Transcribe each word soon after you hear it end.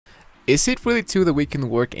Is it really true that we can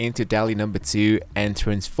work into DALL-E number 2 and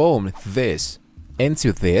transform this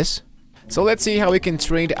into this? So let's see how we can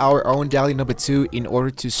train our own DALL-E number 2 in order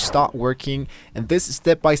to start working. And this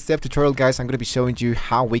step-by-step tutorial, guys, I'm going to be showing you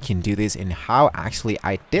how we can do this and how actually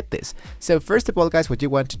I did this. So first of all, guys, what you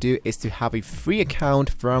want to do is to have a free account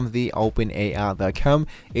from the openai.com.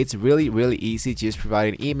 It's really easy. Just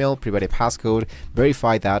provide an email, provide a passcode,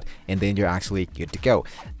 verify that, and then you're actually good to go.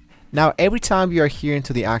 Now, every time you are here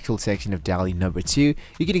into the actual section of DALL-E number 2, you're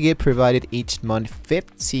going to get provided each month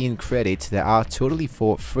 15 credits that are totally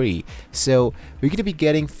for free. So we're going to be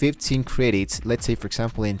getting 15 credits, let's say for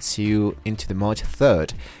example into the month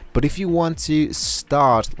 3rd. But if you want to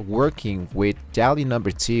start working with DALL-E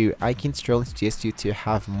number 2, I can strongly suggest you to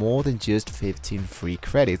have more than just 15 free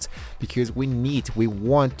credits, because we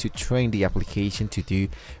want to train the application to do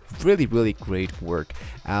really great work.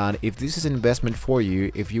 And if this is an investment for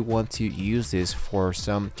you, if you want to use this for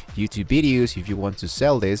some YouTube videos, if you want to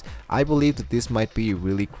sell this, I believe that this might be a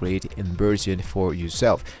really great inversion for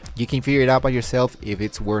yourself. You can figure it out by yourself if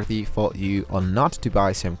it's worthy for you or not to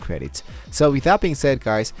buy some credits. So with that being said,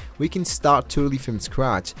 guys, we can start totally from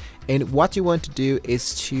scratch. And what you want to do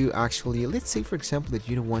is to actually, let's say for example that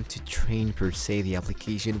you don't want to train per se the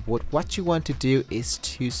application. What you want to do is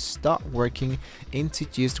to start working into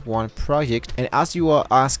just one project, and as you are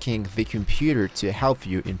asking the computer to help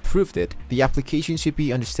you improve it, the application should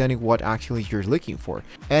be understanding what actually you're looking for.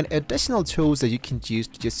 And additional tools that you can use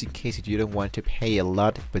just in case you don't want to pay a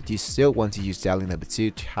lot but you still want to use DALL-E number 2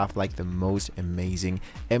 to have like the most amazing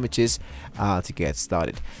images to get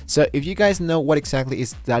started. So if you guys know what exactly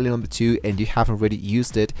is DALL-E number 2 and you haven't already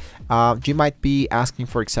used it, you might be asking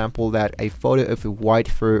for example that a photo of a white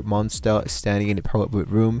fur monster standing in a public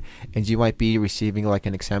room, and you might be receiving like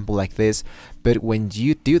an example like this. But when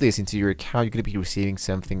you do this into your account, you're going to be receiving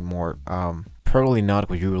something more probably not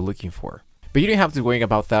what you were looking for. But you don't have to worry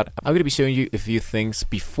about that. I'm going to be showing you a few things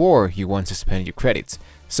before you want to spend your credits.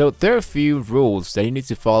 So there are a few rules that you need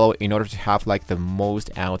to follow in order to have like the most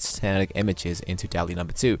outstanding images into DALL-E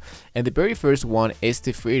number 2. And the very first one is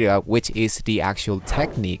to figure out which is the actual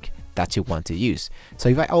technique that you want to use. So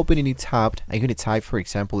if I open a new tab, I'm going to type, for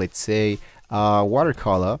example, let's say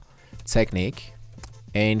watercolor technique.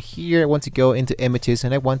 And here I want to go into images,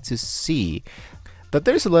 and I want to see that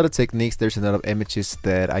there's a lot of techniques, there's a lot of images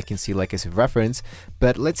that I can see like as a reference.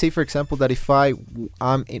 But let's say for example that if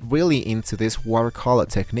I'm really into this watercolor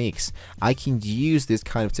techniques, I can use this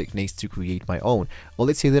kind of techniques to create my own. Or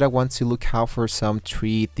let's say that I want to look out for some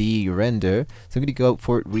 3D render, so I'm going to go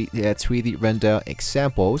for 3D render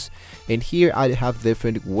examples. And here I have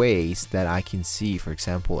different ways that I can see, for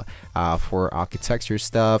example for architecture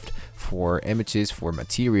stuff, for images, for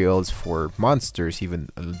materials, for monsters, even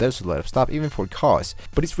there's a lot of stuff, even for cars.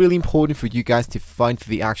 But it's really important for you guys to find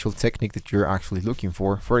the actual technique that you're actually looking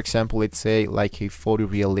for. For example, let's say like a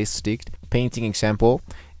photorealistic painting example,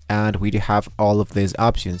 and we do have all of these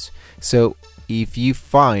options. So if you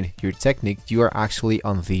find your technique, you are actually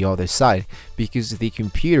on the other side, because the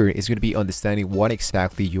computer is going to be understanding what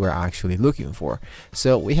exactly you are actually looking for.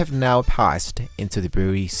 So we have now passed into the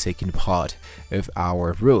very second part of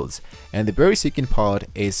our rules, and the very second part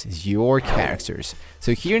is your characters.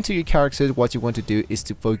 So here into your characters, what you want to do is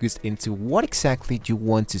to focus into what exactly you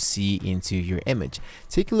want to see into your image.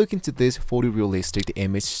 Take a look into this photorealistic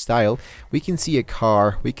image style. We can see a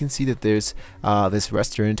car, we can see that there's this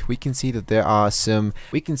restaurant, we can see that there are some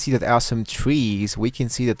trees, we can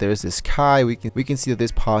see that there's the sky, we can see that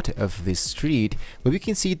there's part of this street. But we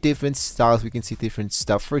can see different styles, we can see different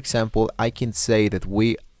stuff. For example, I can say that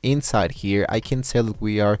inside here, I can say that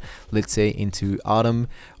we are, let's say, into autumn,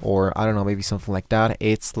 or I don't know, maybe something like that.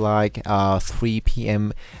 It's like 3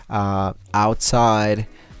 p.m. outside.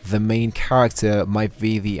 The main character might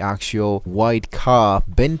be the actual white car,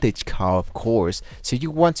 vintage car, of course. So you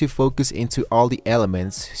want to focus into all the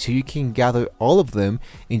elements so you can gather all of them,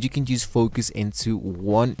 and you can just focus into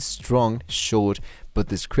one strong, short but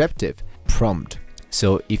descriptive prompt.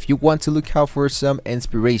 So if you want to look out for some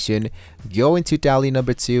inspiration, go into DALL-E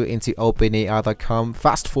number 2 into openai.com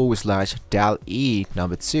 /DALL-E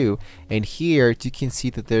number 2, and here you can see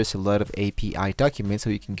that there's a lot of API documents. So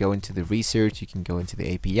you can go into the research, you can go into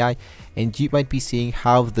the API, and you might be seeing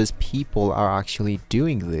how these people are actually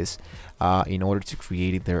doing this in order to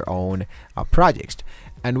create their own projects.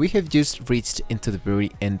 And we have just reached into the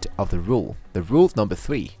very end of the rule number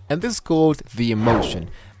 3, and this is called the emotion.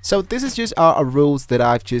 So this is just rules that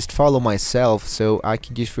I've just followed myself, so I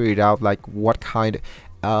can just figure it out like what kind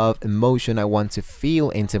of emotion I want to feel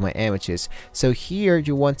into my images. So here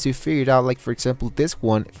you want to figure it out, like for example this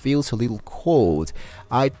one feels a little cold.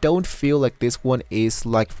 I don't feel like this one is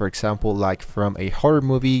like, for example, like from a horror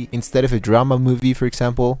movie instead of a drama movie, for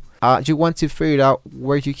example. You want to figure out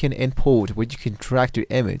where you can import, where you can drag your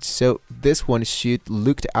image. So this one should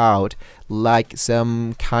look out like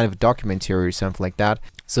some kind of documentary or something like that.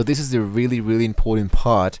 So this is the really important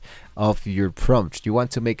part of your prompt. You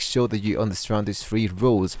want to make sure that you understand these 3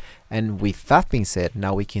 rules. And with that being said,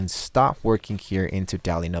 now we can start working here into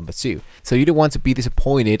DALL-E number 2. So you don't want to be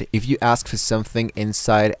disappointed if you ask for something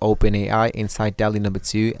inside OpenAI, inside DALL-E number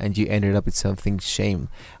 2, and you ended up with something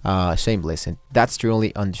shameless, and that's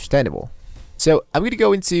truly understandable. So I'm going to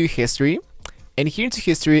go into history, and here into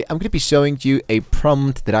history I'm going to be showing you a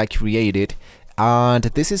prompt that I created. And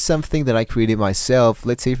this is something that I created myself.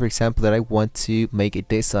 Let's say for example that I want to make a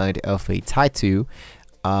design of a tattoo,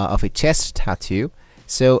 of a chest tattoo.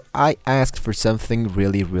 So I asked for something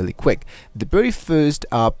really quick. The very first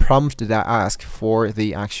prompt that I asked for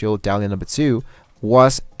the actual DALL-E number 2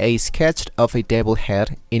 was a sketch of a devil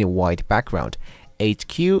head in a white background.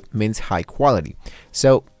 HQ means high quality.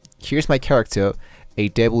 So here's my character, a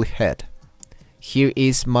devil head. Here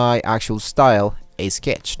is my actual style, a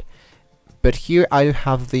sketched. But here I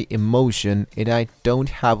have the emotion, and I don't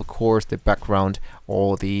have, of course, the background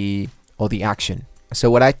or the action. So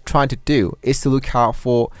what I try to do is to look out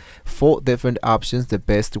for 4 different options, the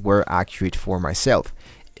best were accurate for myself.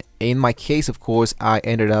 In my case, of course, I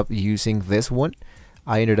ended up using this one.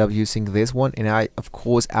 And I of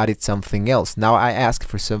course added something else. Now I ask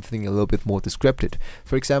for something a little bit more descriptive.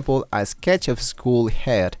 For example, a sketch of school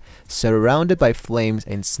head surrounded by flames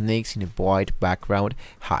and snakes in a white background,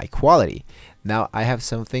 high quality. Now I have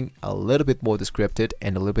something a little bit more descriptive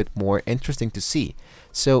and a little bit more interesting to see.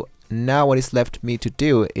 So now what is left me to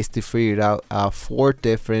do is to figure out 4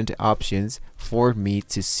 different options for me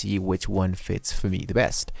to see which one fits for me the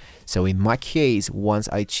best. So in my case, once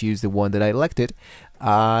I choose the one that I elected,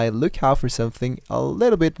 I look out for something a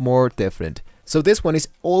little bit more different. So this one is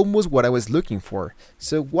almost what I was looking for.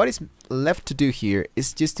 So what is left to do here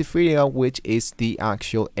is just to figure out which is the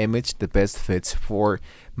actual image that best fits for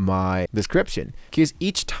my description. Because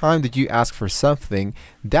each time that you ask for something,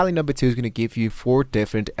 DALL-E number 2 is going to give you 4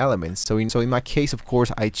 different elements. So in my case, of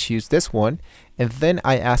course, I choose this one, and then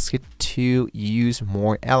I ask it to use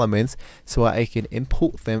more elements so I can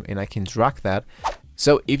import them and I can drag that.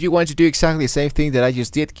 So if you want to do exactly the same thing that I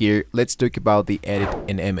just did here, let's talk about the edit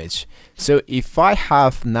an image. So if I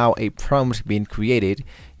have now a prompt being created,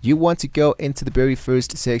 you want to go into the very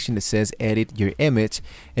first section that says edit your image,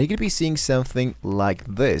 and you're going to be seeing something like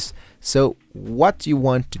this. So what you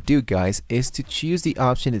want to do, guys, is to choose the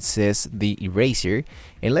option that says the eraser.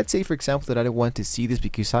 And let's say for example that I don't want to see this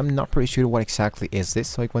because I'm not pretty sure what exactly is this,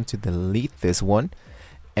 so I want to delete this one.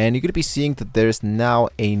 And you're going to be seeing that there's now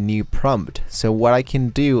a new prompt. So what I can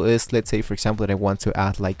do is, let's say for example that I want to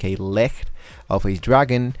add like a leg of a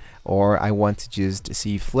dragon, or I want to just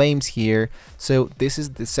see flames here. So this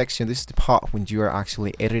is the section, this is the part when you are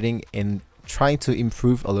actually editing and trying to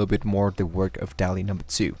improve a little bit more the work of DALL-E number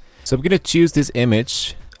 2. So I'm going to choose this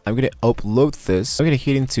image, I'm going to upload this, I'm going to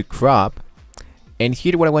hit into crop. And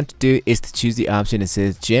here what I want to do is to choose the option that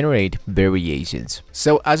says generate variations.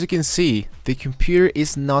 So as you can see, the computer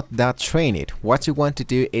is not that trained. What you want to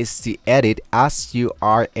do is to edit as you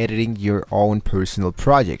are editing your own personal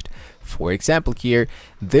project. For example, here,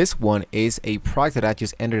 this one is a project that I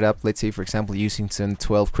just ended up, let's say for example, using some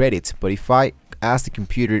 12 credits. But if I ask the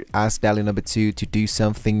computer, ask DALL-E number 2 to do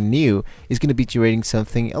something new, it's going to be generating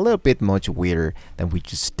something a little bit much weirder than we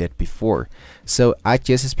just did before. So I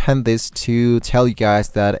just spent this to tell you guys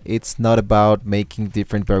that it's not about making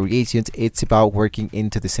different variations, it's about working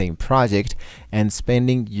into the same project and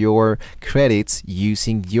spending your credits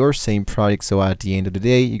using your same project. So at the end of the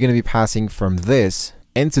day, you're going to be passing from this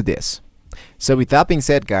into this. So with that being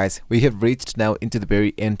said, guys, we have reached now into the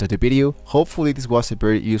very end of the video. Hopefully this was a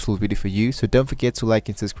very useful video for you. So don't forget to like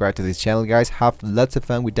and subscribe to this channel, guys. Have lots of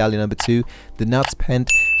fun with DALL-E number 2. Do not spend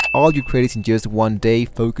all your credits in just one day.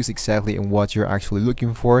 Focus exactly on what you're actually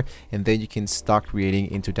looking for, and then you can start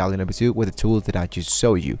creating into DALL-E number 2 with the tools that I just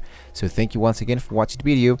showed you. So thank you once again for watching the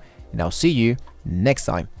video, and I'll see you next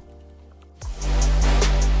time.